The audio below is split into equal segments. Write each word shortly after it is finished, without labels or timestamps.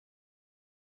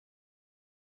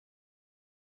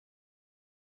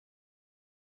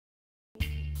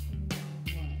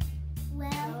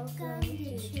Welcome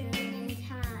to Truman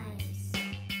Times.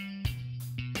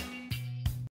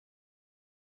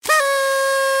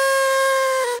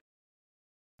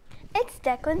 It's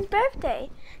Declan's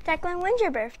birthday. Declan, when's your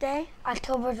birthday?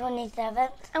 October 27th.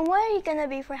 And what are you gonna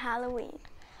be for Halloween?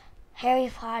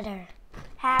 Harry Potter.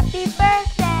 Happy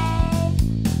birthday!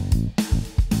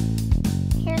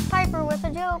 Here's Piper with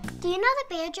a joke. Do you know the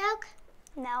bear joke?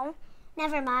 No?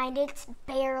 Never mind, it's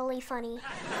barely funny.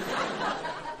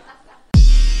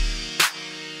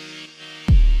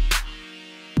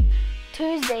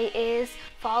 Tuesday is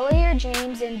follow your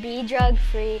dreams and be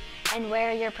drug-free and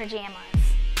wear your pajamas.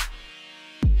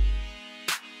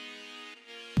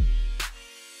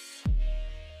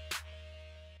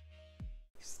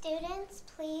 Students,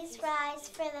 please rise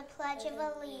for the Pledge of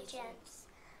Allegiance.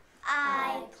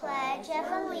 I pledge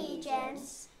of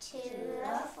allegiance to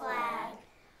the flag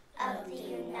of the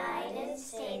United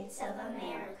States of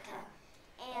America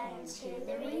and to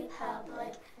the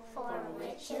republic for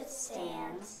which it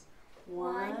stands,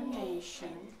 one nation,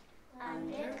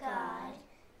 under God,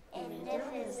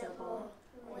 indivisible,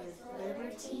 with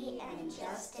liberty and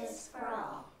justice for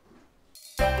all.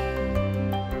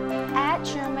 At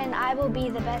Truman, I will be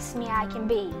the best me I can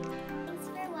be.